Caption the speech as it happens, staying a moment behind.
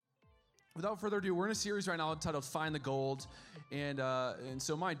without further ado, we're in a series right now entitled "Find the Gold," and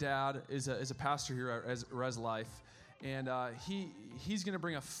so my dad is a pastor here at Res Life, and he's going to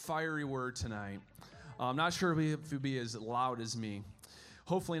bring a fiery word tonight. I'm not sure if he'll be as loud as me,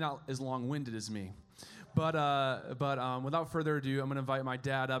 hopefully not as long-winded as me, but without further ado, I'm going to invite my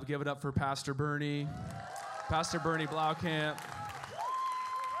dad up. Give it up for Pastor Bernie Blauwkamp.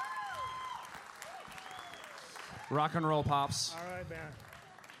 Rock and roll, Pops. All right, man.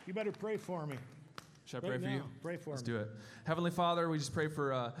 You better pray for me. Should I pray for you? Pray for me. Let's do it. Heavenly Father, we just pray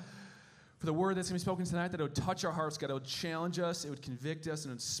for the word that's going to be spoken tonight, that it would touch our hearts, God, it would challenge us, it would convict us,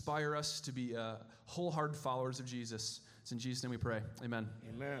 and inspire us to be wholehearted followers of Jesus. It's in Jesus' name we pray. Amen.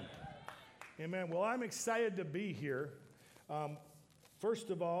 Amen. Amen. Well, I'm excited to be here. First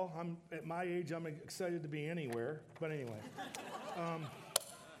of all, I'm at my age, I'm excited to be anywhere. But anyway.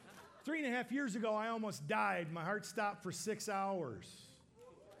 3.5 years ago, I almost died. My heart stopped for 6 hours.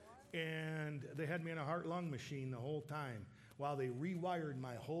 And they had me in a heart-lung machine the whole time while they rewired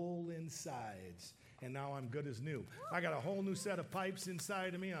my whole insides. And now I'm good as new. I got a whole new set of pipes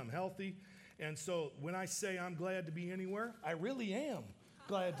inside of me. I'm healthy. And so when I say I'm glad to be anywhere, I really am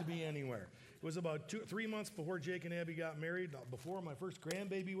glad to be anywhere. It was about 3 months before Jake and Abby got married, before my first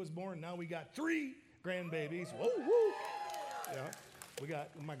grandbaby was born. Now we got 3 grandbabies. Whoa, whoa. Yeah. We got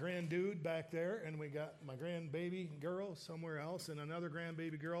my granddude back there, and we got my grandbaby girl somewhere else, and another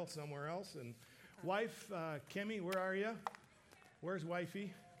grandbaby girl somewhere else. And wife, Kimmy, where are you? Where's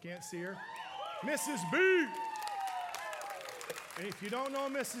wifey? Can't see her. Mrs. B. And if you don't know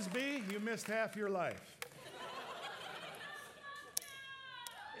Mrs. B, you missed half your life.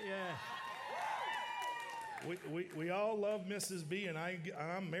 Yeah. We all love Mrs. B, and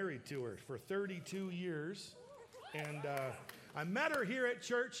I'm married to her for 32 years. And I met her here at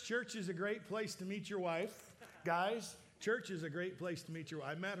church. Church is a great place to meet your wife. Guys, church is a great place to meet your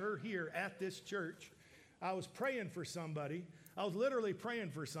wife. I met her here at this church. I was praying for somebody. I was literally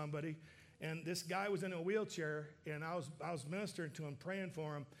praying for somebody. And this guy was in a wheelchair, and I was ministering to him, praying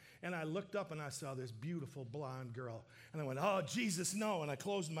for him. And I looked up, and I saw this beautiful blonde girl. And I went, oh, Jesus, no. And I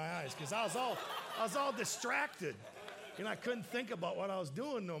closed my eyes because I was all distracted. And I couldn't think about what I was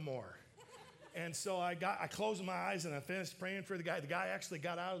doing no more. And so I closed my eyes and I finished praying for the guy. The guy actually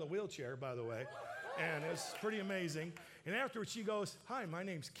got out of the wheelchair, by the way. And it was pretty amazing. And afterwards she goes, hi, my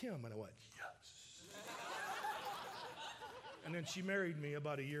name's Kim. And I went, yes. And then she married me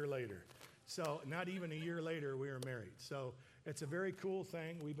about a year later. So not even a year later, we were married. So it's a very cool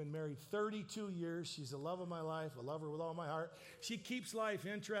thing. We've been married 32 years. She's the love of my life. I love her with all my heart. She keeps life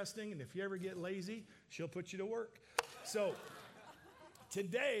interesting. And if you ever get lazy, she'll put you to work. So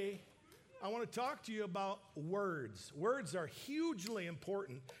today, I want to talk to you about words. Words are hugely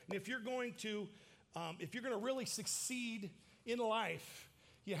important. And if you're going to really succeed in life,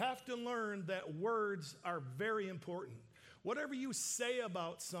 you have to learn that words are very important. Whatever you say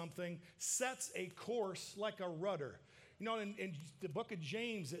about something sets a course like a rudder. You know, in the book of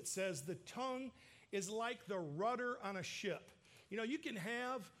James, it says the tongue is like the rudder on a ship. You know, you can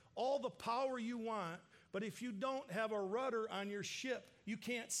have all the power you want, but if you don't have a rudder on your ship, you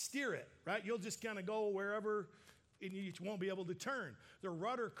can't steer it, right? You'll just kind of go wherever, and you won't be able to turn. The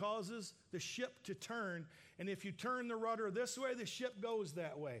rudder causes the ship to turn, and if you turn the rudder this way, the ship goes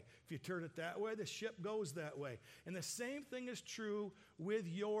that way. If you turn it that way, the ship goes that way. And the same thing is true with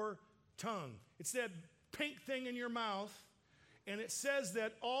your tongue. It's that pink thing in your mouth, and it says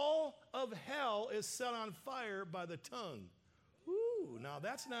that all of hell is set on fire by the tongue. Ooh, now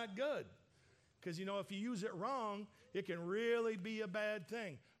that's not good. Because, you know, if you use it wrong, it can really be a bad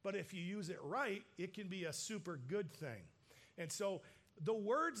thing. But if you use it right, it can be a super good thing. And so the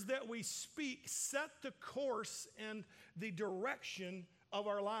words that we speak set the course and the direction of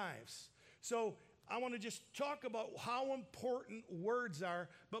our lives. So I want to just talk about how important words are.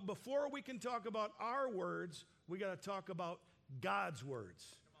 But before we can talk about our words, we got to talk about God's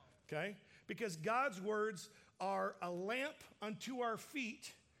words. Okay? Because God's words are a lamp unto our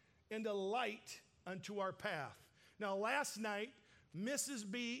feet and a light unto our path. Now, last night, Mrs.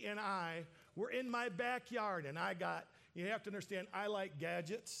 B and I were in my backyard, and you have to understand, I like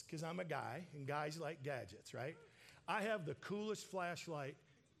gadgets because I'm a guy, and guys like gadgets, right? I have the coolest flashlight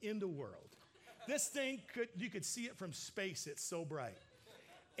in the world. This thing, you could see it from space. It's so bright.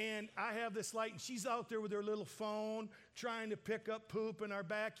 And I have this light, and she's out there with her little phone trying to pick up poop in our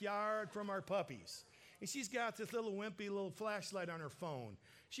backyard from our puppies. And she's got this little wimpy little flashlight on her phone.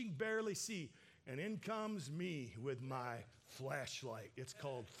 She can barely see. And in comes me with my flashlight. It's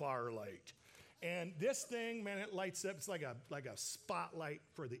called Farlight. And this thing, man, it lights up. It's like a spotlight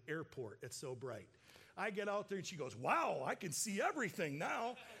for the airport. It's so bright. I get out there and she goes, wow, I can see everything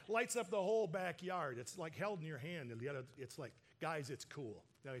now. Lights up the whole backyard. It's like held in your hand. And it's like, guys, it's cool.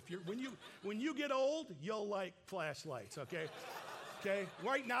 Now, when you get old, you'll like flashlights, okay? Okay?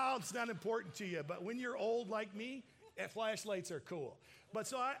 Right now, it's not important to you. But when you're old like me, flashlights are cool. But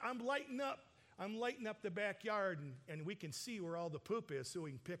so I'm lighting up the backyard, and we can see where all the poop is so we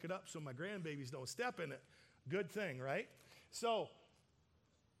can pick it up so my grandbabies don't step in it. Good thing, right? So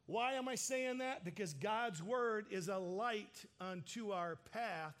why am I saying that? Because God's word is a light unto our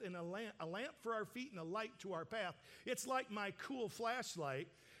path and a lamp for our feet and a light to our path. It's like my cool flashlight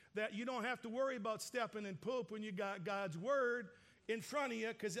that you don't have to worry about stepping in poop when you got God's word in front of you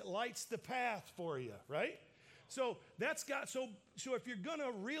because it lights the path for you, right? So that's God. So if you're going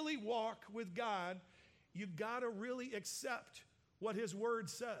to really walk with God, you've got to really accept what his word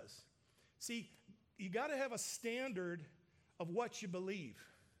says. See, you got to have a standard of what you believe.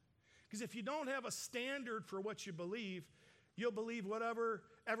 Because if you don't have a standard for what you believe, you'll believe whatever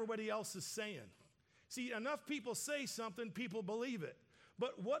everybody else is saying. See, enough people say something, people believe it.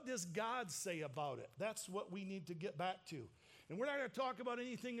 But what does God say about it? That's what we need to get back to. And we're not going to talk about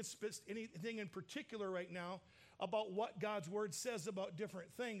anything in particular right now about what God's word says about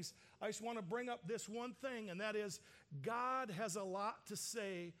different things. I just want to bring up this one thing, and that is God has a lot to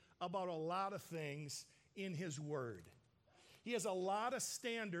say about a lot of things in his word. He has a lot of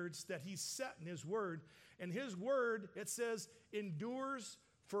standards that he's set in his word. And his word, it says, endures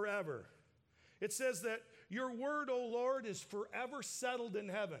forever. It says that your word, O Lord, is forever settled in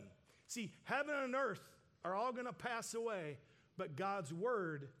heaven. See, heaven and earth are all going to pass away, but God's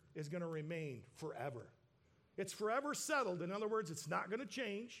word is going to remain forever. It's forever settled. In other words, it's not going to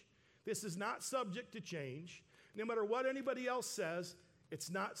change. This is not subject to change. No matter what anybody else says, it's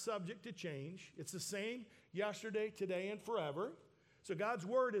not subject to change. It's the same yesterday, today, and forever. So God's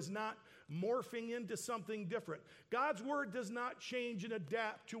word is not morphing into something different. God's word does not change and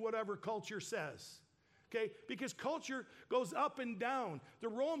adapt to whatever culture says. Okay? Because culture goes up and down. The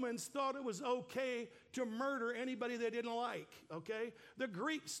Romans thought it was okay to murder anybody they didn't like. Okay? The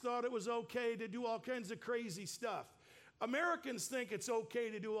Greeks thought it was okay to do all kinds of crazy stuff. Americans think it's okay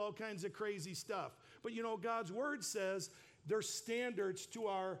to do all kinds of crazy stuff. But you know, God's word says there's standards to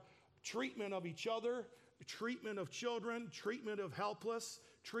our treatment of each other, treatment of children, treatment of helpless,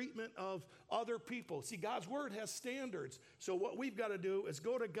 treatment of other people. See, God's word has standards. So what we've got to do is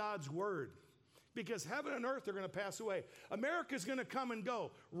go to God's word. Because heaven and earth are going to pass away. America's going to come and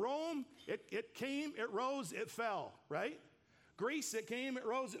go. Rome, it came, it rose, it fell, right? Greece, it came, it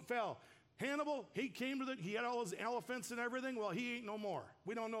rose, it fell. Hannibal, he had all his elephants and everything. Well, he ain't no more.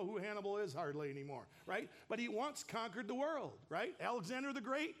 We don't know who Hannibal is hardly anymore, right? But he once conquered the world, right? Alexander the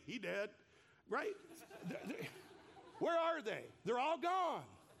Great, he did, right? Where are they? They're all gone.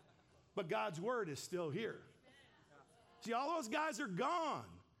 But God's word is still here. See, all those guys are gone.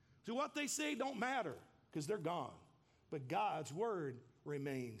 So what they say don't matter because they're gone. But God's word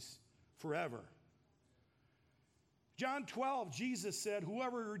remains forever. John 12, Jesus said,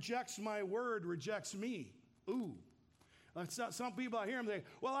 whoever rejects my word rejects me. Ooh. Some people out here and say,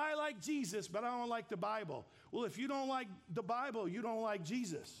 well, I like Jesus, but I don't like the Bible. Well, if you don't like the Bible, you don't like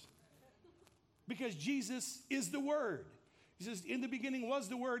Jesus. Because Jesus is the Word. He says, in the beginning was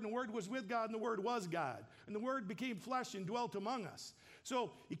the Word, and the Word was with God, and the Word was God. And the Word became flesh and dwelt among us.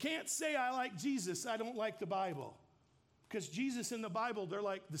 So you can't say, I like Jesus, I don't like the Bible. Because Jesus and the Bible, they're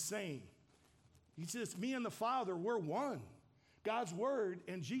like the same. He says, me and the Father, we're one. God's Word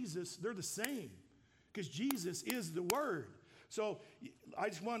and Jesus, they're the same. Because Jesus is the Word. So I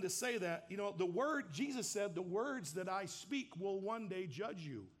just wanted to say that, you know, the Word, Jesus said, the words that I speak will one day judge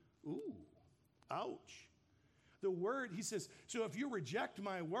you. Ooh, ouch. The Word, he says, so if you reject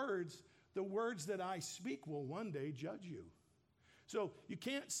my words, the words that I speak will one day judge you. So you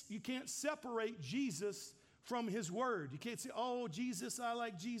can't separate Jesus from his word. You can't say, oh, Jesus, I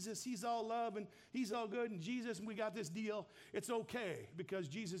like Jesus. He's all love and he's all good. And Jesus, and we got this deal. It's okay because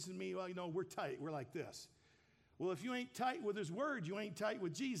Jesus and me, well, you know, we're tight. We're like this. Well, if you ain't tight with his word, you ain't tight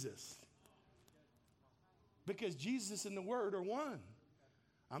with Jesus. Because Jesus and the word are one.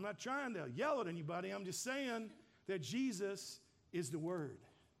 I'm not trying to yell at anybody. I'm just saying that Jesus is the word.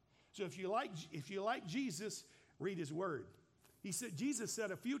 So if you like Jesus, read his word. Jesus said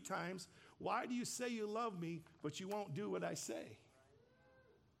a few times, why do you say you love me, but you won't do what I say?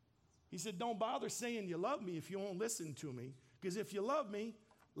 He said, don't bother saying you love me if you won't listen to me. Because if you love me,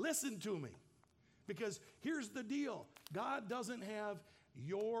 listen to me. Because here's the deal. God doesn't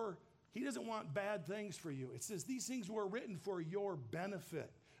he doesn't want bad things for you. It says these things were written for your benefit.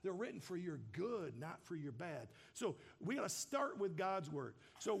 They're written for your good, not for your bad. So we got to start with God's word.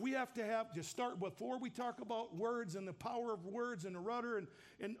 So we have to start before we talk about words and the power of words and the rudder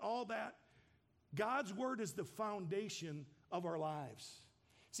and all that. God's word is the foundation of our lives.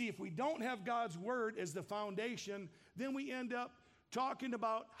 See, if we don't have God's word as the foundation, then we end up talking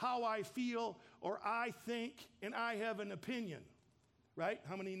about how I feel or I think and I have an opinion, right?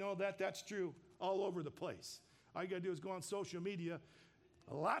 How many know that? That's true all over the place. All you got to do is go on social media,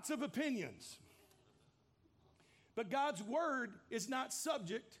 lots of opinions. But God's word is not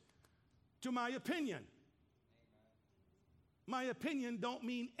subject to my opinion. My opinion don't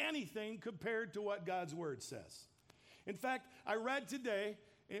mean anything compared to what God's word says. In fact, I read today,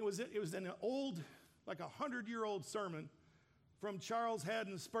 and it was in an old, like 100-year-old sermon from Charles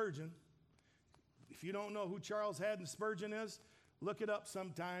Haddon Spurgeon. If you don't know who Charles Haddon Spurgeon is, look it up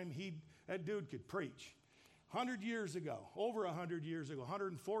sometime. That dude could preach. 100 years ago, over 100 years ago,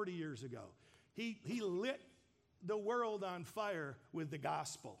 140 years ago, he lit the world on fire with the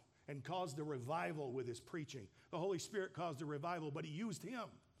gospel and caused a revival with his preaching. The Holy Spirit caused a revival, but he used him.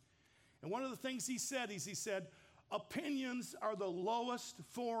 And one of the things he said is, he said, opinions are the lowest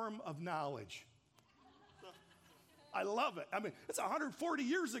form of knowledge. I love it. I mean, it's 140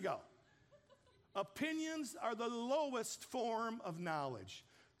 years ago. Opinions are the lowest form of knowledge,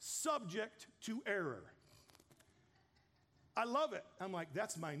 subject to error. I love it. I'm like,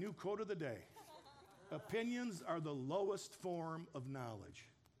 that's my new quote of the day. Opinions are the lowest form of knowledge.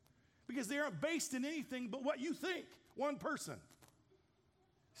 Because they aren't based in anything but what you think, one person.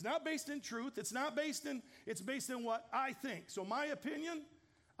 It's not based in truth. It's based in what I think. So my opinion,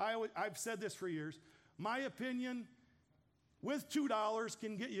 I've said this for years, my opinion with $2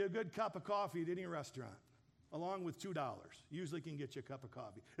 can get you a good cup of coffee at any restaurant, along with $2. Usually can get you a cup of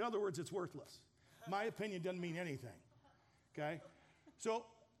coffee. In other words, it's worthless. My opinion doesn't mean anything, okay? So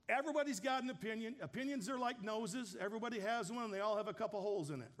everybody's got an opinion. Opinions are like noses. Everybody has one, and they all have a couple holes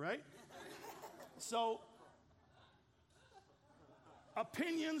in it, right? So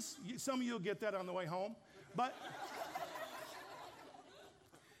opinions, some of you will get that on the way home, but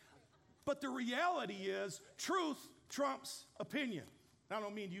the reality is truth trumps opinion. I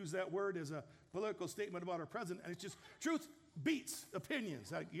don't mean to use that word as a political statement about our president. It's just truth beats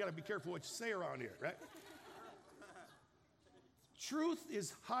opinions. You got to be careful what you say around here, right? Truth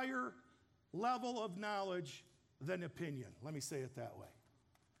is higher level of knowledge than opinion. Let me say it that way.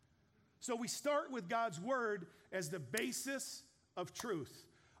 So we start with God's word as the basis of truth.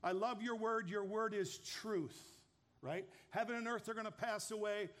 I love your word. Your word is truth, right? Heaven and earth are going to pass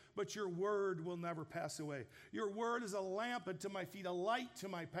away, but your word will never pass away. Your word is a lamp unto my feet, a light to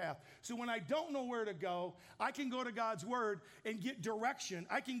my path. So when I don't know where to go, I can go to God's word and get direction.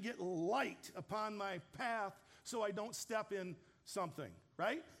 I can get light upon my path so I don't step in something,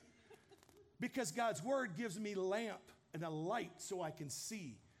 right? Because God's word gives me lamp and a light so I can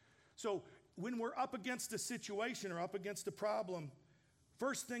see. So when we're up against a situation or up against a problem,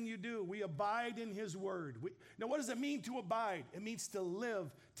 first thing you do, we abide in his word. Now, what does it mean to abide? It means to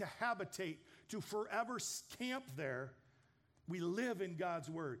live, to habitate, to forever camp there. We live in God's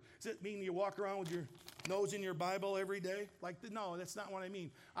word. Does it mean you walk around with your nose in your Bible every day? No, that's not what I mean.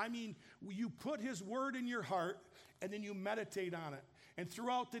 I mean, you put his word in your heart, and then you meditate on it. And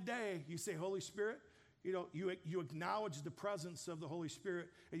throughout the day, you say, Holy Spirit, you acknowledge the presence of the Holy Spirit,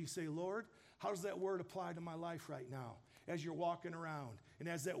 and you say, Lord, how does that word apply to my life right now as you're walking around? And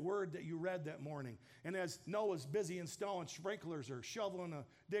as that word that you read that morning, and as Noah's busy installing sprinklers or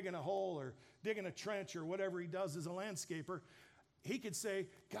digging a hole or digging a trench or whatever he does as a landscaper, he could say,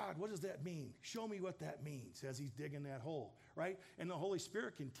 God, what does that mean? Show me what that means as he's digging that hole, right? And the Holy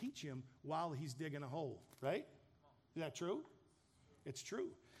Spirit can teach him while he's digging a hole, right? Is that true? It's true.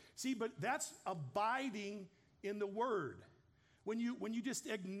 See, but that's abiding in the word. When you just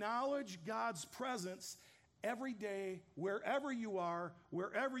acknowledge God's presence every day, wherever you are,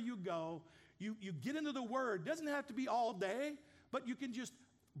 wherever you go, you get into the word. It doesn't have to be all day, but you can just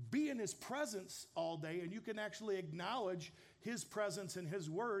be in his presence all day, and you can actually acknowledge his presence and his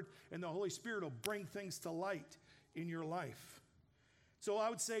word, and the Holy Spirit will bring things to light in your life. So I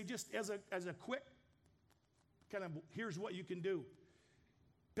would say, just as a quick kind of, here's what you can do.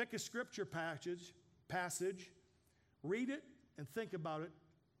 Pick a scripture passage, read it and think about it,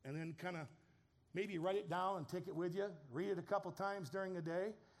 and then kind of maybe write it down and take it with you. Read it a couple times during the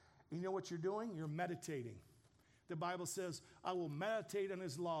day. You know what you're doing? You're meditating. The Bible says, I will meditate on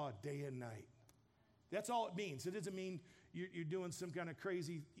his law day and night. That's all it means. It doesn't mean you're doing some kind of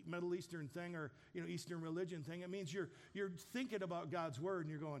crazy Middle Eastern thing or Eastern religion thing. It means you're thinking about God's word and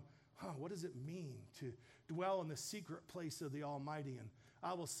you're going, what does it mean to dwell in the secret place of the Almighty and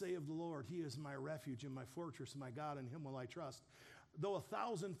I will say of the Lord, he is my refuge and my fortress, and my God, in him will I trust. Though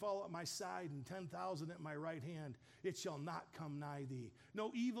 1,000 fall at my side and 10,000 at my right hand, it shall not come nigh thee.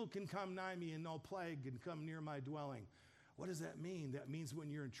 No evil can come nigh me, and no plague can come near my dwelling. What does that mean? That means when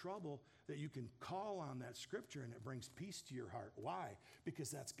you're in trouble, that you can call on that scripture and it brings peace to your heart. Why?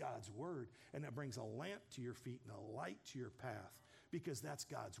 Because that's God's word, and that brings a lamp to your feet and a light to your path, because that's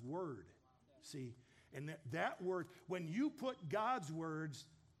God's word. See, and that word, when you put God's words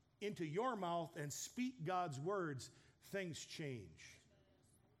into your mouth and speak God's words, things change.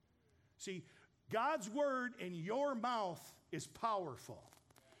 See, God's word in your mouth is powerful.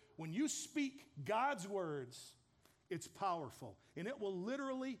 When you speak God's words, it's powerful, and it will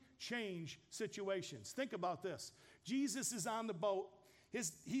literally change situations. Think about this. Jesus is on the boat.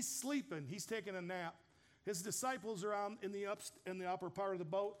 He's sleeping. He's taking a nap. His disciples are on in the upper part of the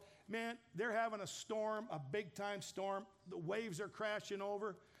boat. Man, they're having a storm, a big-time storm. The waves are crashing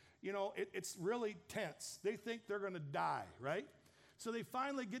over. You know, it's really tense. They think they're going to die, right? So they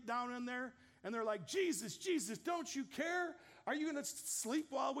finally get down in there, and they're like, Jesus, don't you care? Are you going to sleep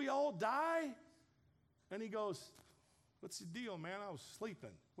while we all die? And he goes, what's the deal, man? I was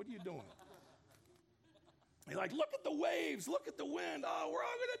sleeping. What are you doing? They're like, look at the waves. Look at the wind. Oh, we're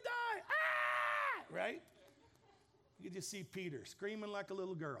all going to die. Ah! Right? You can just see Peter screaming like a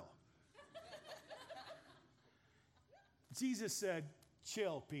little girl. Jesus said,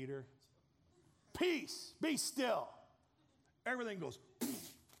 chill, Peter. Peace. Be still. Everything goes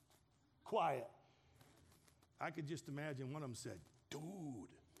quiet. I could just imagine one of them said, dude.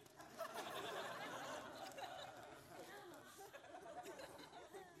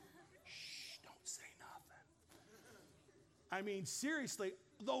 Shh, don't say nothing. I mean, seriously,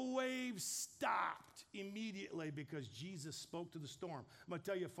 the waves stopped immediately because Jesus spoke to the storm. I'm going to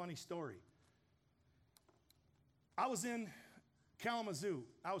tell you a funny story. I was in Kalamazoo.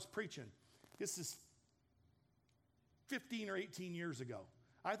 I was preaching. This is 15 or 18 years ago.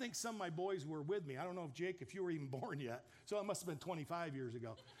 I think some of my boys were with me. I don't know if Jake, if you were even born yet. So it must have been 25 years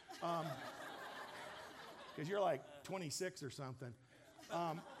ago. Because you're like 26 or something.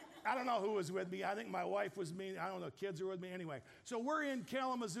 I don't know who was with me. I think my wife was me. I don't know, kids were with me anyway. So we're in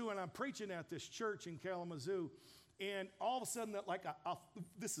Kalamazoo, and I'm preaching at this church in Kalamazoo. And all of a sudden,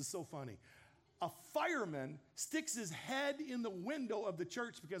 this is so funny. A fireman sticks his head in the window of the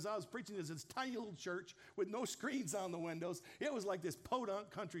church, because I was preaching this tiny little church with no screens on the windows. It was like this podunk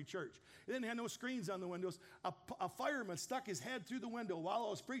country church. It didn't have no screens on the windows. A fireman stuck his head through the window while I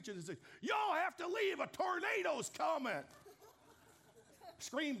was preaching and said, y'all have to leave, a tornado's coming.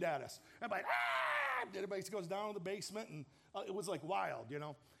 Screamed at us. I'm like, ah! Everybody goes down to the basement, and it was like wild, you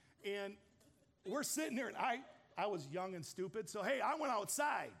know. And we're sitting there, and I was young and stupid, so hey, I went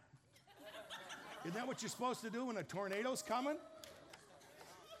outside. Isn't that what you're supposed to do when a tornado's coming?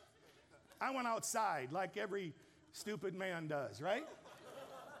 I went outside like every stupid man does, right?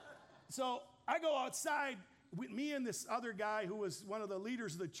 So I go outside with me and this other guy who was one of the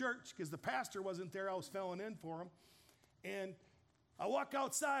leaders of the church, because the pastor wasn't there. I was filling in for him. And I walk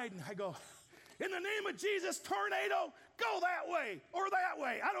outside and I go, in the name of Jesus, tornado, go that way or that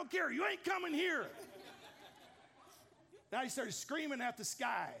way. I don't care. You ain't coming here. And I started screaming at the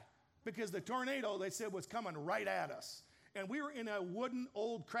sky, because the tornado, they said, was coming right at us. And we were in a wooden,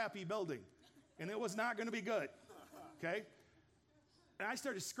 old, crappy building, and it was not going to be good, okay? And I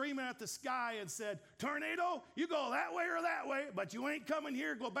started screaming at the sky and said, tornado, you go that way or that way, but you ain't coming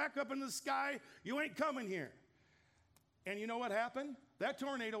here. Go back up into the sky. You ain't coming here. And you know what happened? That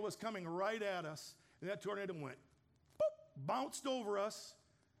tornado was coming right at us, and that tornado went, boop, bounced over us,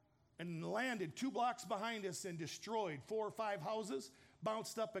 and landed 2 blocks behind us and destroyed 4 or 5 houses.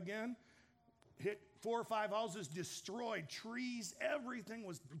 Bounced up again, hit 4 or 5 houses, destroyed trees, everything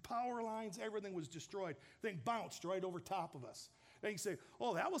was, power lines, everything was destroyed. Thing bounced right over top of us. Then you say,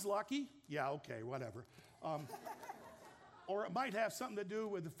 oh, that was lucky. Yeah, okay, whatever. Or it might have something to do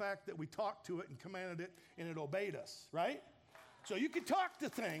with the fact that we talked to it and commanded it, and it obeyed us, right? So you can talk to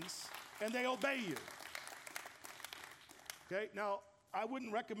things, and they obey you. Okay, now, I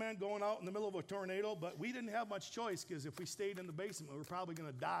wouldn't recommend going out in the middle of a tornado, but we didn't have much choice, because if we stayed in the basement, we were probably going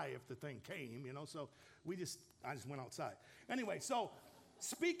to die if the thing came, you know, so I just went outside. Anyway, so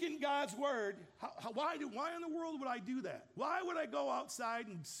speaking God's word, why in the world would I do that? Why would I go outside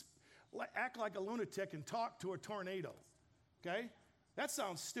and act like a lunatic and talk to a tornado? Okay? That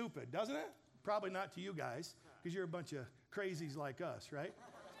sounds stupid, doesn't it? Probably not to you guys, because you're a bunch of crazies like us, right?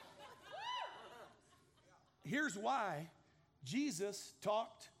 Here's why. Jesus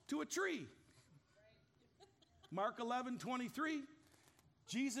talked to a tree. Mark 11:23.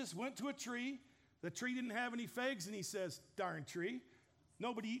 Jesus went to a tree. The tree didn't have any figs, and he says, darn tree,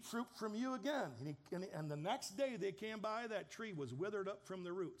 nobody eat fruit from you again. And the next day they came by, that tree was withered up from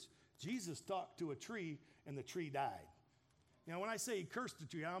the roots. Jesus talked to a tree, and the tree died. Now, when I say he cursed the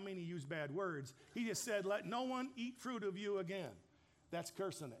tree, I don't mean he used bad words. He just said, let no one eat fruit of you again. That's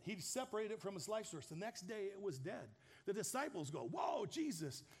cursing it. He separated it from its life source. The next day, it was dead. The disciples go, whoa,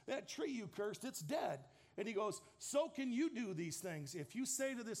 Jesus, that tree you cursed, it's dead. And he goes, so can you do these things. If you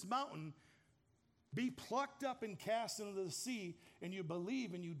say to this mountain, be plucked up and cast into the sea, and you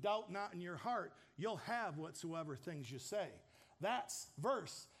believe and you doubt not in your heart, you'll have whatsoever things you say. That's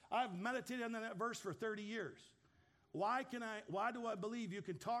verse. I've meditated on that verse for 30 years. Why do I believe you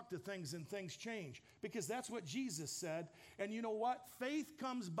can talk to things and things change? Because that's what Jesus said. And you know what? Faith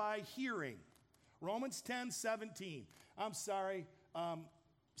comes by hearing. Romans 10:17. I'm sorry,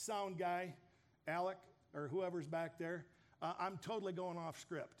 sound guy, Alec, or whoever's back there. I'm totally going off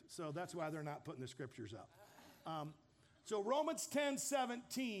script. So that's why they're not putting the scriptures up. So Romans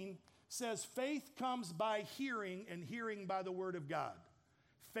 10:17 says faith comes by hearing, and hearing by the word of God.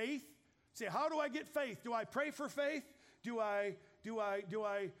 Faith. Say, how do I get faith? Do I pray for faith? Do I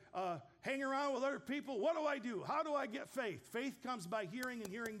hang around with other people? What do I do? How do I get faith? Faith comes by hearing, and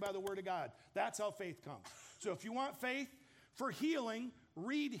hearing by the word of God. That's how faith comes. So if you want faith for healing,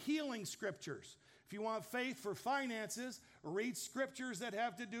 read healing scriptures. If you want faith for finances, read scriptures that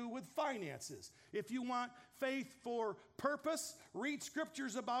have to do with finances. If you want faith for purpose, read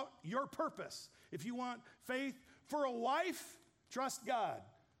scriptures about your purpose. If you want faith for a wife, trust God.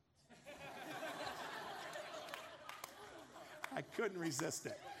 I couldn't resist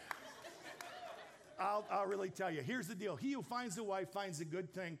it. I'll really tell you. Here's the deal. He who finds a wife finds a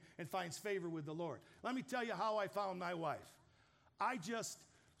good thing and finds favor with the Lord. Let me tell you how I found my wife. I just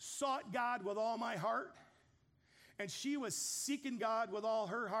sought God with all my heart, and she was seeking God with all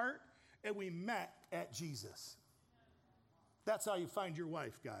her heart, and we met at Jesus. That's how you find your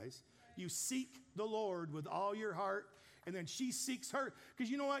wife, guys. You seek the Lord with all your heart, and then she seeks her.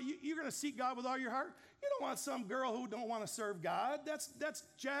 Because you know what? You're going to seek God with all your heart. You don't want some girl who don't want to serve God. That's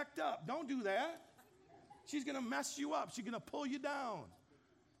jacked up. Don't do that. She's going to mess you up. She's going to pull you down.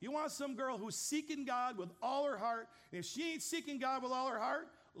 You want some girl who's seeking God with all her heart. And if she ain't seeking God with all her heart,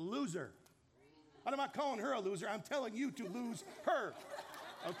 lose her. I'm not calling her a loser. I'm telling you to lose her.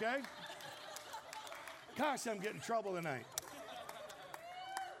 Okay? Gosh, I'm getting in trouble tonight.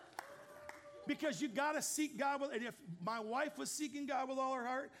 Because you got to seek God with, and if my wife was seeking God with all her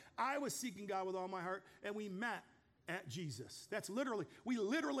heart, I was seeking God with all my heart, and we met at Jesus. We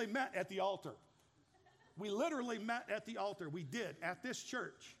literally met at the altar. We literally met at the altar. We did, at this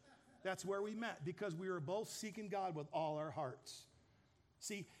church. That's where we met, because we were both seeking God with all our hearts.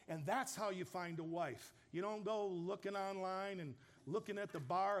 See, and that's how you find a wife. You don't go looking online and looking at the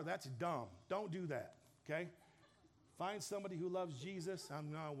bar. That's dumb. Don't do that, okay? Find somebody who loves Jesus. I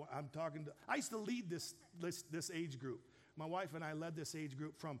used to lead this age group. My wife and I led this age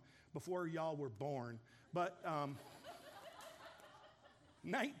group from before y'all were born. But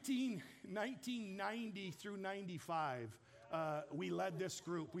 1990 through 95, we led this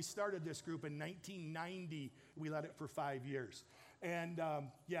group. We started this group in 1990. We led it for 5 years. And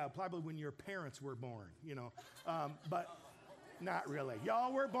probably when your parents were born, but not really.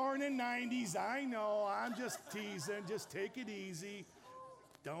 Y'all were born in 90s. I know. I'm just teasing. Just take it easy.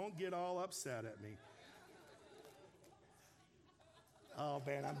 Don't get all upset at me. Oh,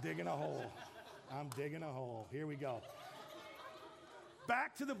 man, I'm digging a hole. Here we go.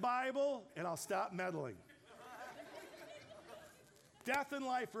 Back to the Bible, and I'll stop meddling. Death and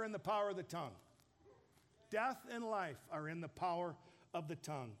life are in the power of the tongue. Death and life are in the power of the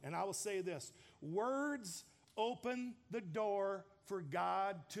tongue. And I will say this. Words open the door for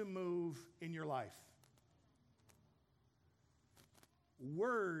God to move in your life.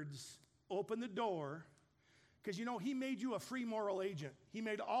 Words open the door, because He made you a free moral agent. He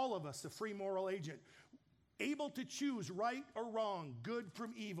made all of us a free moral agent, able to choose right or wrong, good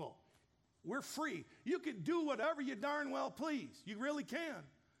from evil. We're free. You can do whatever you darn well please. You really can.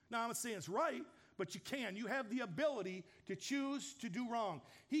 Now, I'm not saying it's right, but you can. You have the ability to choose to do wrong.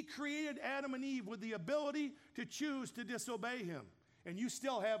 He created Adam and Eve with the ability to choose to disobey Him. And you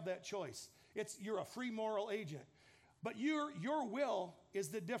still have that choice. You're a free moral agent. But your will is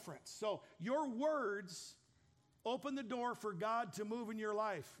the difference. So your words open the door for God to move in your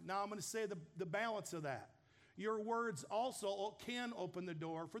life. Now I'm going to say the balance of that. Your words also can open the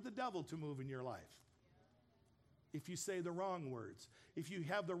door for the devil to move in your life. If you say the wrong words. If you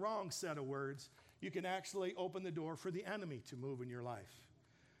have the wrong set of words, you can actually open the door for the enemy to move in your life.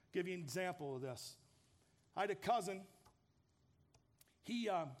 Give you an example of this. I had a cousin. He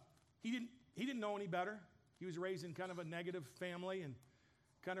didn't know any better. He was raised in kind of a negative family, and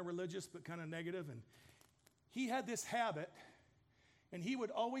kind of religious but kind of negative. And he had this habit, and he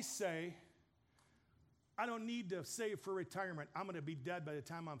would always say, I don't need to save for retirement. I'm going to be dead by the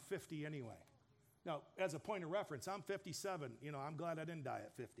time I'm 50 anyway. Now, as a point of reference, I'm 57. I'm glad I didn't die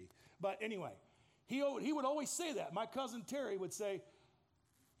at 50. But anyway, he would always say that. My cousin Terry would say,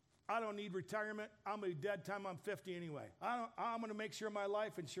 I don't need retirement. I'm going to be dead time I'm 50 anyway. I'm going to make sure my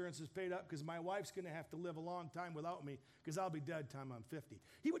life insurance is paid up because my wife's going to have to live a long time without me because I'll be dead time I'm 50.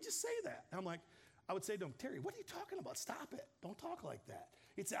 He would just say that. I'm like, I would say to him, Terry, what are you talking about? Stop it. Don't talk like that.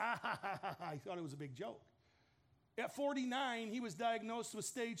 He'd say, I thought it was a big joke. At 49, he was diagnosed with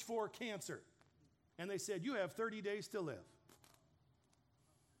stage 4 cancer. And they said, you have 30 days to live.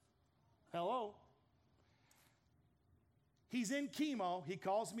 Hello? He's in chemo. He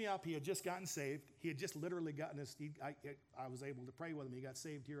calls me up. He had just gotten saved. He had just literally gotten I was able to pray with him. He got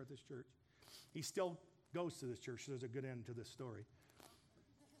saved here at this church. He still goes to this church. So there's a good end to this story.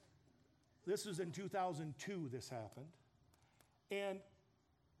 This was in 2002 this happened. And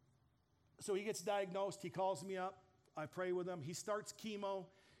so he gets diagnosed. He calls me up. I pray with him. He starts chemo.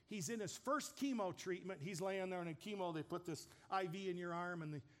 He's in his first chemo treatment. He's laying there, and in chemo, they put this IV in your arm,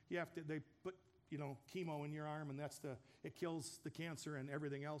 and they put chemo in your arm, and it kills the cancer and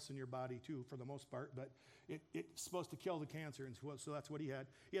everything else in your body too, for the most part. But it's supposed to kill the cancer, and so that's what he had.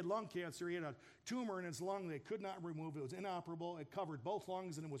 He had lung cancer. He had a tumor in his lung they could not remove. It was inoperable. It covered both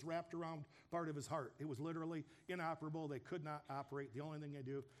lungs, and it was wrapped around part of his heart. It was literally inoperable. They could not operate. The only thing they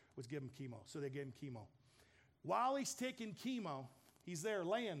do was give him chemo. So they gave him chemo. While he's taking chemo, he's there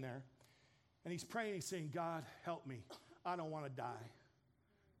laying there, and he's praying. He's saying, God, help me. I don't want to die.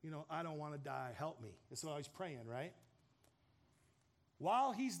 I don't want to die. Help me. That's what I was praying, right?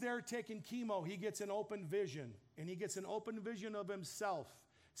 While he's there taking chemo, he gets an open vision. And he gets an open vision of himself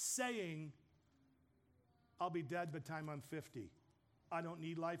saying, I'll be dead by the time I'm 50. I don't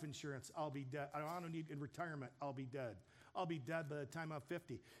need life insurance. I'll be dead. I don't need retirement. I'll be dead. I'll be dead by the time I'm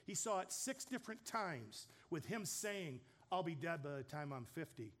 50. He saw it 6 different times with him saying, I'll be dead by the time I'm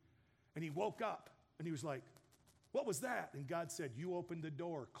 50. And he woke up and he was like, what was that? And God said, you opened the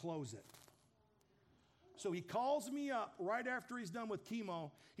door, close it. So he calls me up right after he's done with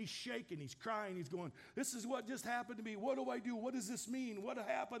chemo. He's shaking, he's crying, he's going, this is what just happened to me. What do I do? What does this mean? What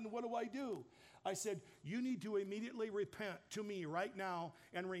happened? What do I do? I said, you need to immediately repent to me right now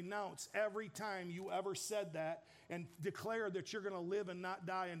and renounce every time you ever said that and declare that you're going to live and not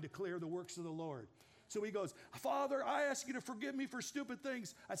die and declare the works of the Lord. So he goes, Father, I ask you to forgive me for stupid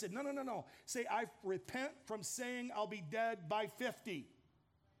things. I said, no. Say, I repent from saying I'll be dead by 50.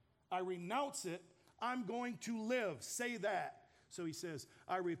 I renounce it. I'm going to live. Say that. So he says,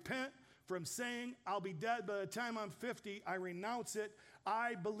 I repent from saying I'll be dead by the time I'm 50. I renounce it.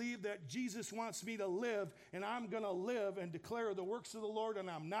 I believe that Jesus wants me to live, and I'm going to live and declare the works of the Lord, and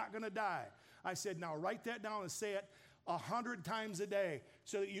I'm not going to die. I said, now write that down and say it 100 times a day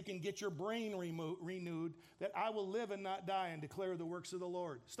so that you can get your brain renewed, that I will live and not die and declare the works of the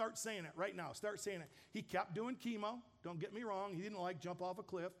Lord. Start saying it right now. Start saying it. He kept doing chemo. Don't get me wrong. He didn't jump off a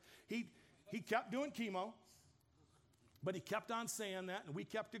cliff. He kept doing chemo, but he kept on saying that, and we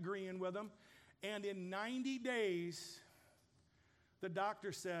kept agreeing with him. And in 90 days, the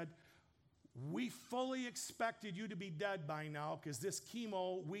doctor said, we fully expected you to be dead by now because this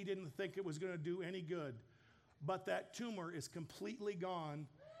chemo, we didn't think it was going to do any good. But that tumor is completely gone,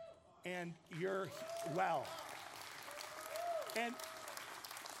 and you're well. And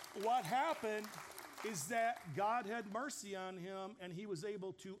what happened is that God had mercy on him, and he was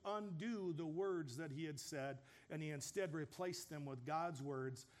able to undo the words that he had said, and he instead replaced them with God's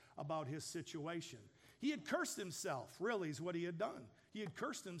words about his situation. He had cursed himself, really, is what he had done. He had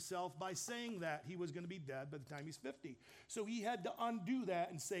cursed himself by saying that he was going to be dead by the time he's 50. So he had to undo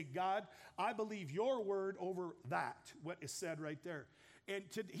that and say, God, I believe your word over that, what is said right there. And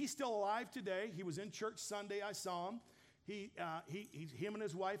he's still alive today. He was in church Sunday. I saw him. Him and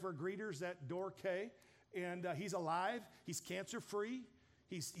his wife are greeters at Door K, and he's alive. He's cancer-free.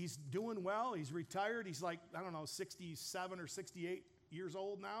 He's doing well. He's retired. He's 67 or 68 years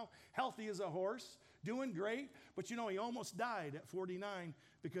old now, healthy as a horse, doing great. But he almost died at 49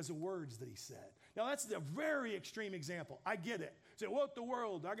 because of words that he said. Now that's a very extreme example. I get it. Say, what the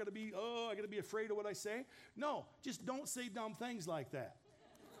world? I got to be afraid of what I say? No, just don't say dumb things like that.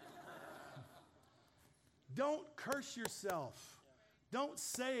 Don't curse yourself. Don't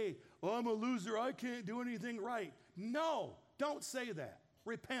say, I'm a loser, I can't do anything right. No, don't say that.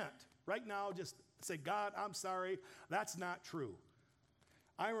 Repent. Right now, just say, God, I'm sorry. That's not true.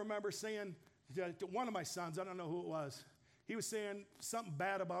 I remember saying to one of my sons, I don't know who it was, he was saying something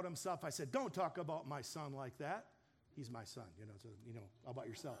bad about himself. I said, don't talk about my son like that. He's my son, so, how about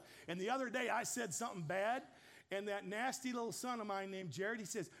yourself? And the other day I said something bad, and that nasty little son of mine named Jared, he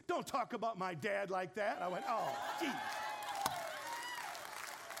says, don't talk about my dad like that. I went, oh, geez.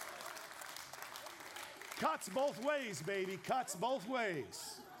 Cuts both ways, baby, cuts both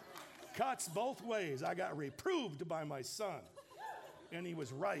ways. Cuts both ways. I got reproved by my son, and he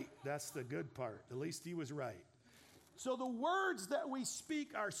was right. That's the good part. At least he was right. So the words that we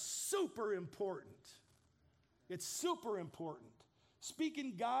speak are super important. It's super important.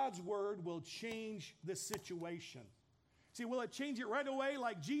 Speaking God's word will change the situation. See, will it change it right away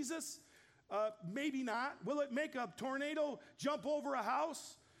like Jesus? Maybe not. Will it make a tornado jump over a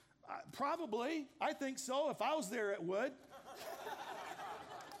house? Probably. I think so. If I was there, it would.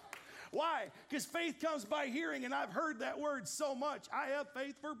 Why? Because faith comes by hearing, and I've heard that word so much. I have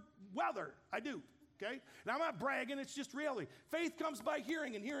faith for weather. I do. Okay? And I'm not bragging, it's just reality. Faith comes by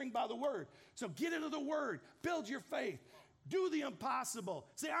hearing, and hearing by the word. So get into the word. Build your faith. Do the impossible.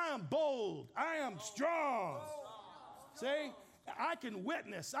 Say, I am bold. I am strong. Say, I can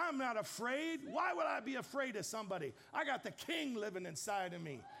witness. I'm not afraid. Why would I be afraid of somebody? I got the king living inside of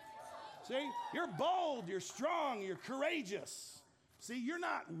me. See, you're bold, you're strong, you're courageous. See, you're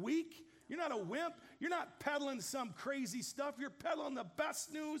not weak. You're not a wimp. You're not peddling some crazy stuff. You're peddling the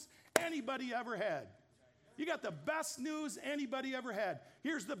best news anybody ever had. You got the best news anybody ever had.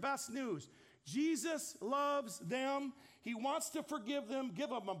 Here's the best news. Jesus loves them. He wants to forgive them, give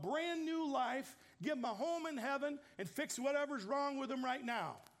them a brand new life, give them a home in heaven, and fix whatever's wrong with them right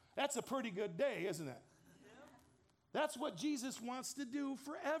now. That's a pretty good day, isn't it? That's what Jesus wants to do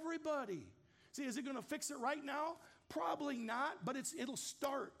for everybody. See, is it going to fix it right now? Probably not, but it'll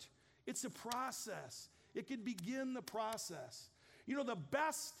start. It's a process. It can begin the process. How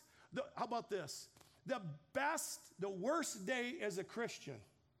about this? The worst day as a Christian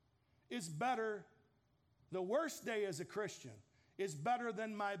is better. The worst day as a Christian is better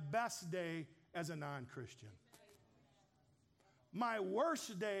than my best day as a non-Christian. My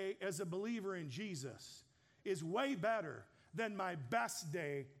worst day as a believer in Jesus is way better than my best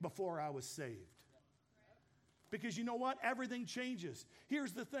day before I was saved. Because you know what? Everything changes.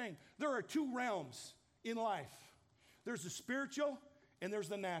 Here's the thing. There are two realms in life. There's the spiritual and there's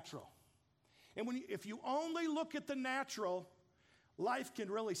the natural. And if you only look at the natural, life can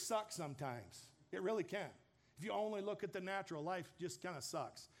really suck sometimes. It really can. If you only look at the natural, life just kind of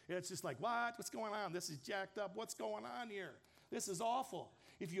sucks. It's just like, what? What's going on? This is jacked up. What's going on here? This is awful.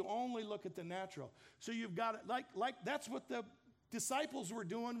 If you only look at the natural. So you've got it, like that's what the disciples were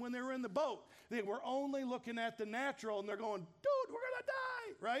doing when they were in the boat. They were only looking at the natural, and they're going, dude, we're going to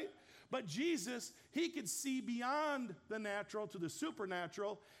die, right? But Jesus, he could see beyond the natural to the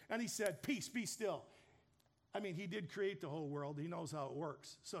supernatural, and he said, peace, be still. I mean, he did create the whole world. He knows how it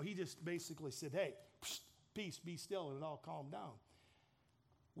works. So he just basically said, hey, peace, be still, and it all calmed down.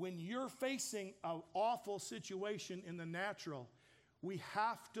 When you're facing an awful situation in the natural, we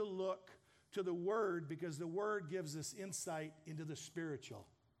have to look to the Word, because the Word gives us insight into the spiritual.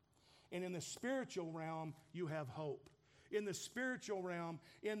 And in the spiritual realm, you have hope. In the spiritual realm,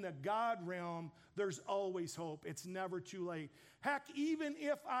 in the God realm, there's always hope. It's never too late. Heck, even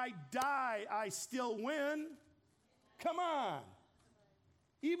if I die, I still win. Come on.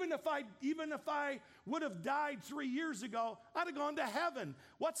 Even if I would have died 3 years ago, I'd have gone to heaven.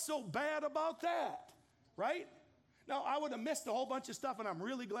 What's so bad about that? Right? Now, I would have missed a whole bunch of stuff, and I'm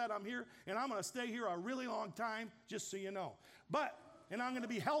really glad I'm here, and I'm going to stay here a really long time, just so you know. And I'm going to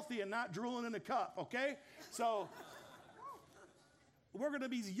be healthy and not drooling in a cup, okay? So, we're going to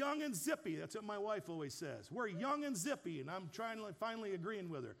be young and zippy. That's what my wife always says. We're young and zippy, and I'm finally agreeing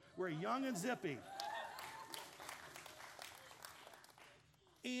with her. We're young and zippy.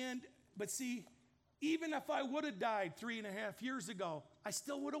 But see, even if I would have died 3.5 years ago, I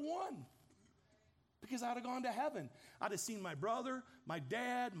still would have won. Because I'd have gone to heaven. I'd have seen my brother, my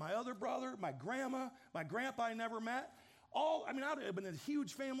dad, my other brother, my grandma, my grandpa I never met. I'd have been in a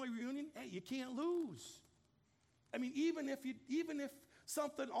huge family reunion. Hey, you can't lose. I mean, even if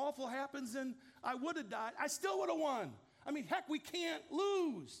something awful happens and I would have died, I still would have won. I mean, heck, we can't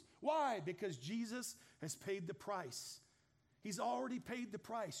lose. Why? Because Jesus has paid the price. He's already paid the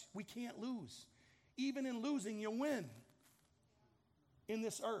price. We can't lose. Even in losing, you win. In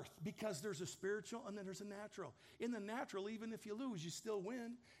this earth, because there's a spiritual and then there's a natural. In the natural, even if you lose, you still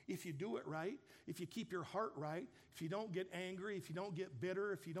win if you do it right, if you keep your heart right, if you don't get angry, if you don't get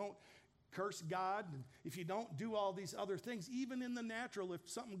bitter, if you don't curse God, and if you don't do all these other things. Even in the natural, if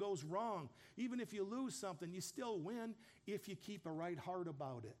something goes wrong, even if you lose something, you still win if you keep a right heart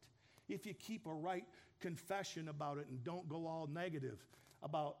about it, if you keep a right confession about it and don't go all negative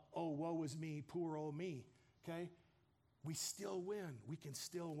about, oh, woe is me, poor old me, okay? we still win. We can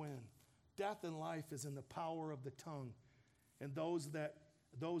still win. Death and life is in the power of the tongue, and those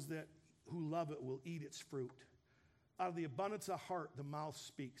who love it will eat its fruit. Out of the abundance of heart, the mouth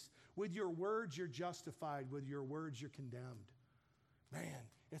speaks. With your words, you're justified. With your words, you're condemned. Man,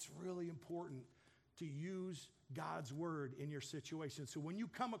 it's really important to use God's word in your situation. So when you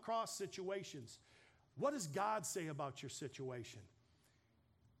come across situations, what does God say about your situation?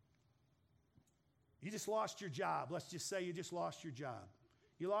 You just lost your job. Let's just say you just lost your job.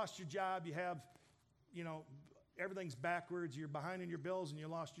 You lost your job. You have, everything's backwards. You're behind in your bills and you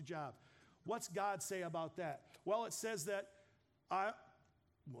lost your job. What's God say about that? Well, it says that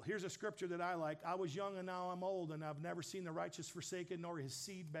here's a scripture that I like. I was young and now I'm old, and I've never seen the righteous forsaken nor his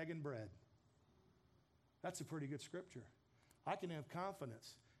seed begging bread. That's a pretty good scripture. I can have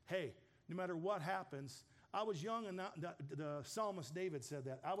confidence. Hey, no matter what happens, I was young and now, the psalmist David said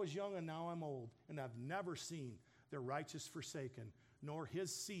that. I was young and now I'm old, and I've never seen the righteous forsaken, nor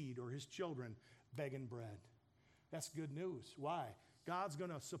his seed or his children begging bread. That's good news. Why? God's going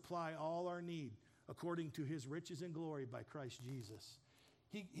to supply all our need according to his riches and glory by Christ Jesus.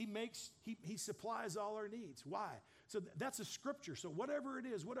 He supplies all our needs. Why? So that's a scripture. So whatever it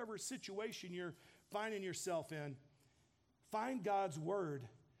is, whatever situation you're finding yourself in, find God's word.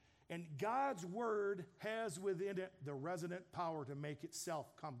 And God's word has within it the resonant power to make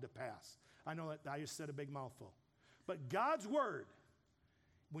itself come to pass. I know that I just said a big mouthful. But God's word,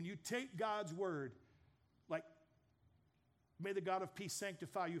 when you take God's word, like, may the God of peace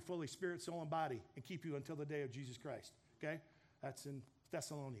sanctify you fully, spirit, soul, and body, and keep you until the day of Jesus Christ. Okay? That's in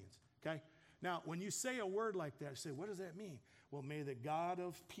Thessalonians. Okay? Now, when you say a word like that, you say, what does that mean? Well, may the God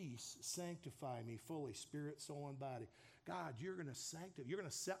of peace sanctify me fully, spirit, soul, and body. God, you're going to sanctify, you're going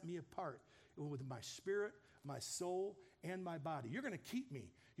to set me apart with my spirit, my soul, and my body. You're going to keep me.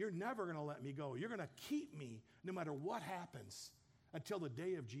 You're never going to let me go. You're going to keep me no matter what happens until the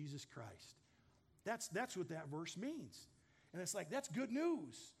day of Jesus Christ. That's what that verse means. And it's like, that's good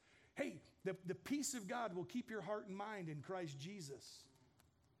news. Hey, the peace of God will keep your heart and mind in Christ Jesus.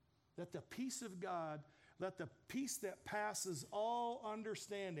 Let the peace of God, let the peace that passes all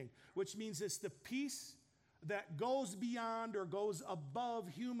understanding, which means it's the peace that goes beyond or goes above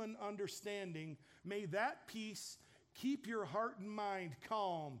human understanding, may that peace keep your heart and mind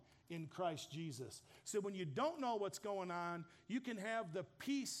calm in Christ Jesus. So when you don't know what's going on, you can have the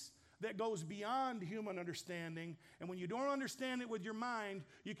peace that goes beyond human understanding. And when you don't understand it with your mind,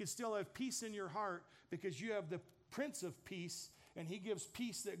 you can still have peace in your heart because you have the Prince of Peace, and he gives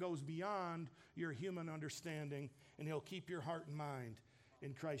peace that goes beyond your human understanding, and he'll keep your heart and mind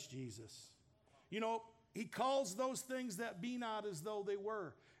in Christ Jesus. He calls those things that be not as though they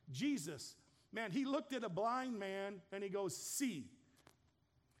were. Jesus, man, he looked at a blind man and he goes, see.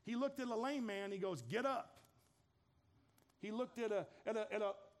 He looked at a lame man, he goes, get up. He looked at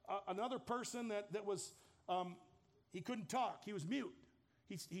another person that was, he couldn't talk. He was mute.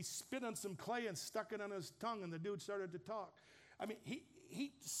 He spit on some clay and stuck it on his tongue, and the dude started to talk. I mean,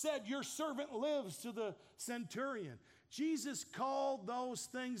 he said, your servant lives, to the centurion. Jesus called those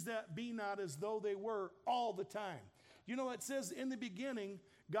things that be not as though they were all the time. It says in the beginning,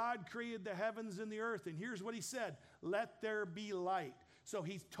 God created the heavens and the earth, and here's what he said, let there be light. So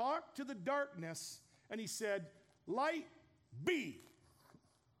he talked to the darkness, and he said, light be.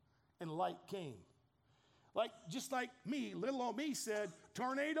 And light came. Just like me, little old me said,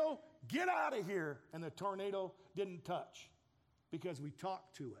 tornado, get out of here. And the tornado didn't touch because we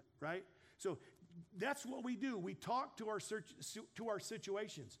talked to it, right? So that's what we do. We talk to our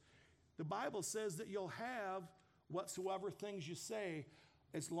situations. The Bible says that you'll have whatsoever things you say,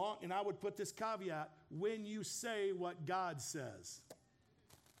 as long, and I would put this caveat, when you say what God says.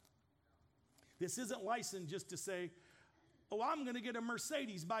 This isn't licensed just to say, oh, I'm going to get a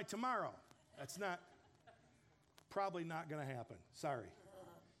Mercedes by tomorrow. That's probably not going to happen. Sorry.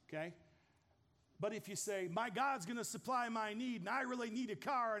 Okay? But if you say, my God's going to supply my need, and I really need a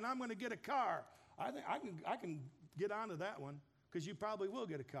car, and I'm going to get a car, I think I can get onto that one, because you probably will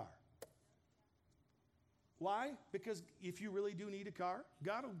get a car. Why? Because if you really do need a car,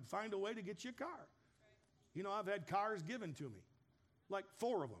 God will find a way to get you a car. I've had cars given to me, like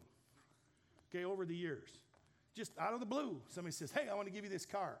 4 of them, okay, over the years. Just out of the blue, somebody says, hey, I want to give you this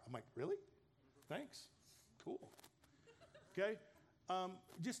car. I'm like, really? Thanks. Cool. Okay?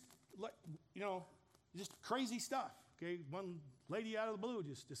 Just crazy stuff. Okay? One lady out of the blue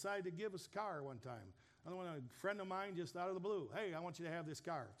just decided to give us a car one time. Another one, a friend of mine, just out of the blue. Hey, I want you to have this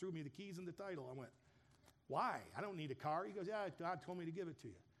car. Threw me the keys and the title. I went, why? I don't need a car. He goes, yeah, God told me to give it to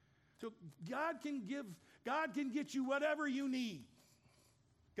you. So God can get you whatever you need.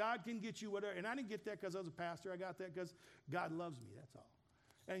 God can get you whatever. And I didn't get that because I was a pastor. I got that because God loves me, that's all.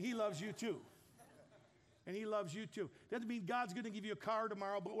 And he loves you too. And he loves you too. Doesn't mean God's going to give you a car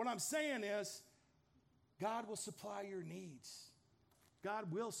tomorrow, but what I'm saying is God will supply your needs.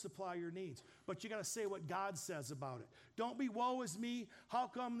 God will supply your needs. But you got to say what God says about it. Don't be, woe is me. How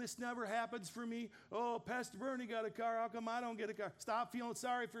come this never happens for me? Oh, Pastor Bernie got a car. How come I don't get a car? Stop feeling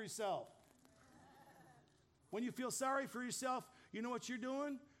sorry for yourself. When you feel sorry for yourself, you know what you're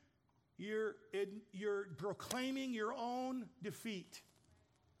doing? You're proclaiming your own defeat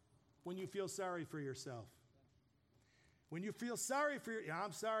when you feel sorry for yourself. When you feel sorry for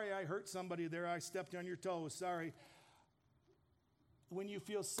I'm sorry I hurt somebody there. I stepped on your toes. Sorry. When you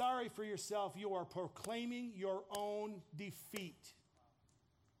feel sorry for yourself, you are proclaiming your own defeat.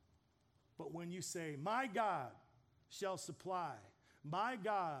 But when you say, my God shall supply, my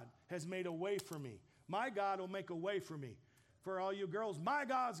God has made a way for me, my God will make a way for me. For all you girls, my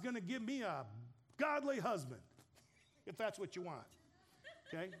God's going to give me a godly husband, if that's what you want.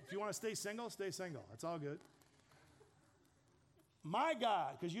 Okay? If you want to stay single, stay single. That's all good. My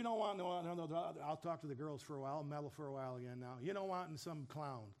God, because you don't want, I'll talk to the girls for a while, I'll mellow for a while again now. You don't want some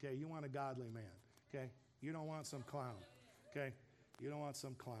clown, okay? You want a godly man, okay? You don't want some clown, okay? You don't want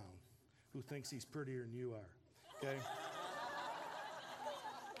some clown who thinks he's prettier than you are, okay?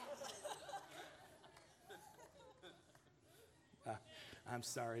 I'm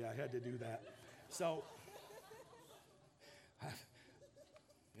sorry, I had to do that. So,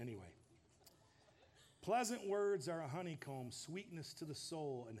 anyway. Pleasant words are a honeycomb, sweetness to the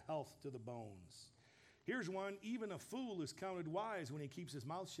soul and health to the bones. Here's one, even a fool is counted wise when he keeps his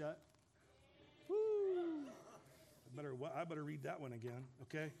mouth shut. Woo! I better read that one again,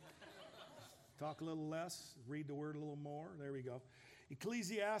 okay? Talk a little less, read the word a little more. There we go.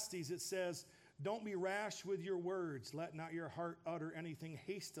 Ecclesiastes, it says, don't be rash with your words. Let not your heart utter anything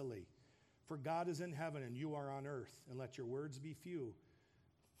hastily. For God is in heaven and you are on earth, and let your words be few.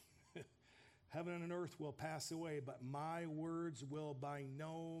 Heaven and earth will pass away, but my words will by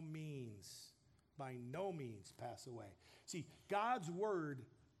no means pass away. See, God's word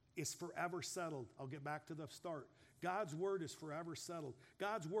is forever settled. I'll get back to the start. God's word is forever settled.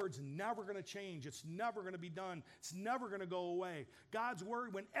 God's word's never going to change. It's never going to be done. It's never going to go away. God's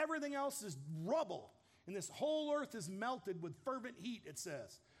word, when everything else is rubble and this whole earth is melted with fervent heat, it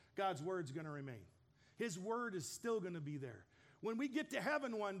says, God's word's going to remain. His word is still going to be there. When we get to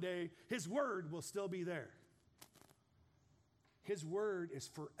heaven one day, his word will still be there. His word is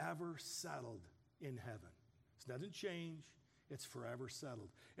forever settled in heaven. It doesn't change. It's forever settled.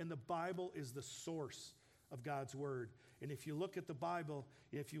 And the Bible is the source of God's word. And if you look at the Bible,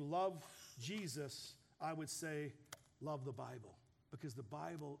 if you love Jesus, I would say love the Bible. Because the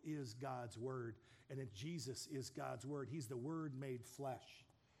Bible is God's word. And Jesus is God's word. He's the word made flesh.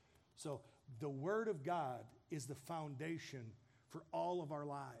 So the word of God is the foundation for all of our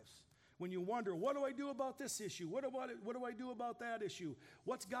lives. When you wonder, what do I do about this issue? What do I do about that issue?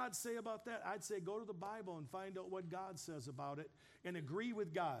 What's God say about that? I'd say go to the Bible and find out what God says about it and agree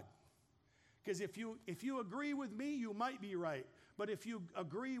with God. Because if you agree with me, you might be right. But if you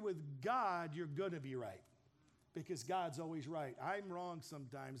agree with God, you're going to be right. Because God's always right. I'm wrong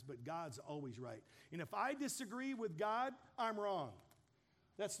sometimes, but God's always right. And if I disagree with God, I'm wrong.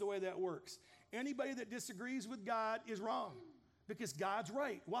 That's the way that works. Anybody that disagrees with God is wrong. Because God's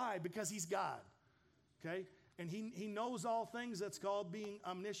right. Why? Because he's God. Okay? And he knows all things. That's called being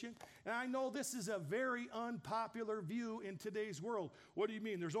omniscient. And I know this is a very unpopular view in today's world. What do you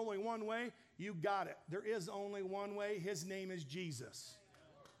mean? There's only one way? You got it. There is only one way. His name is Jesus.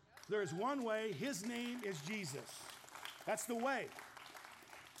 There's one way. His name is Jesus. That's the way.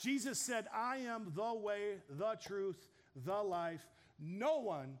 Jesus said, I am the way, the truth, the life. No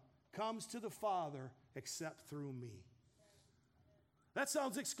one comes to the Father except through me. That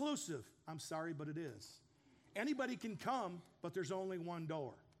sounds exclusive. I'm sorry, but it is. Anybody can come, but there's only one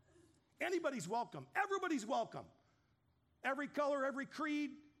door. Anybody's welcome. Everybody's welcome. Every color, every creed,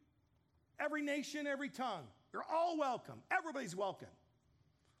 every nation, every tongue. They're all welcome. Everybody's welcome.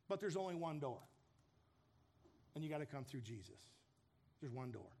 But there's only one door. And you got to come through Jesus. There's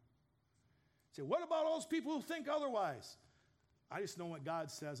one door. Say, what about all those people who think otherwise? I just know what God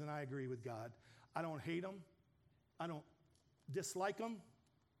says, and I agree with God. I don't hate them. I don't dislike them.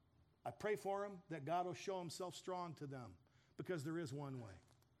 I pray for them that God will show himself strong to them because there is one way.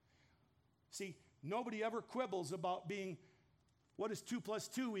 See, nobody ever quibbles about being, what does 2 +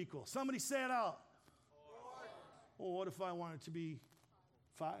 2 equal? Somebody say it out. 4. Well, what if I want it to be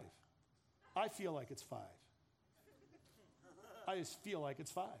 5? I feel like it's 5. I just feel like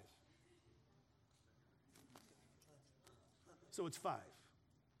it's 5. So it's 5.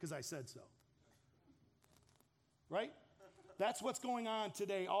 because I said so. Right? That's what's going on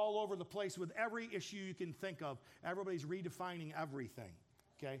today all over the place with every issue you can think of. Everybody's redefining everything,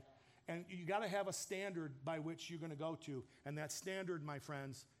 okay? And you got to have a standard by which you're going to go to, and that standard, my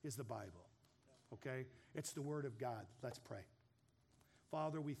friends, is the Bible, okay? It's the Word of God. Let's pray.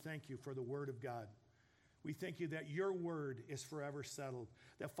 Father, we thank you for the Word of God. We thank you that your word is forever settled.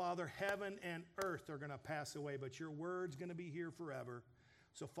 That, Father, heaven and earth are going to pass away, but your word's going to be here forever.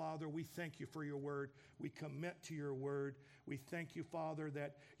 So, Father, we thank you for your word. We commit to your word. We thank you, Father,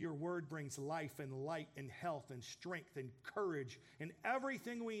 that your word brings life and light and health and strength and courage. And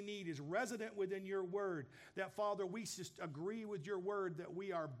everything we need is resident within your word. That, Father, we just agree with your word that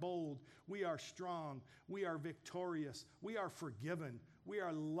we are bold, we are strong, we are victorious, we are forgiven, we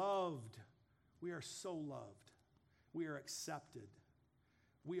are loved. We are so loved. We are accepted.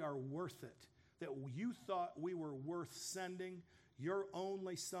 We are worth it. That you thought we were worth sending your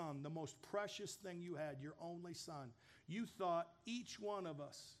only son, the most precious thing you had, your only son. You thought each one of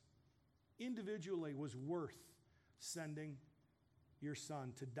us individually was worth sending your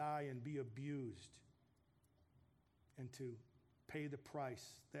son to die and be abused and to pay the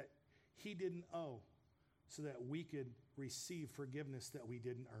price that he didn't owe so that we could receive forgiveness that we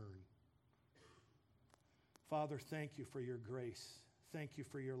didn't earn. Father, thank you for your grace. Thank you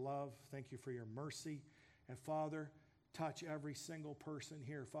for your love. Thank you for your mercy. And Father, touch every single person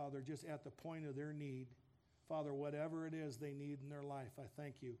here, Father, just at the point of their need. Father, whatever it is they need in their life, I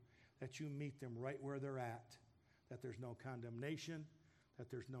thank you that you meet them right where they're at, that there's no condemnation, that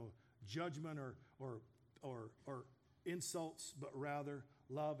there's no judgment or insults, but rather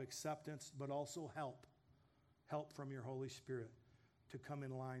love, acceptance, but also help. Help from your Holy Spirit to come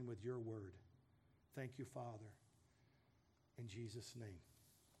in line with your word. Thank you, Father. In Jesus' name.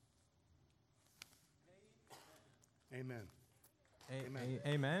 Amen. Amen.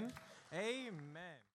 Amen. Amen.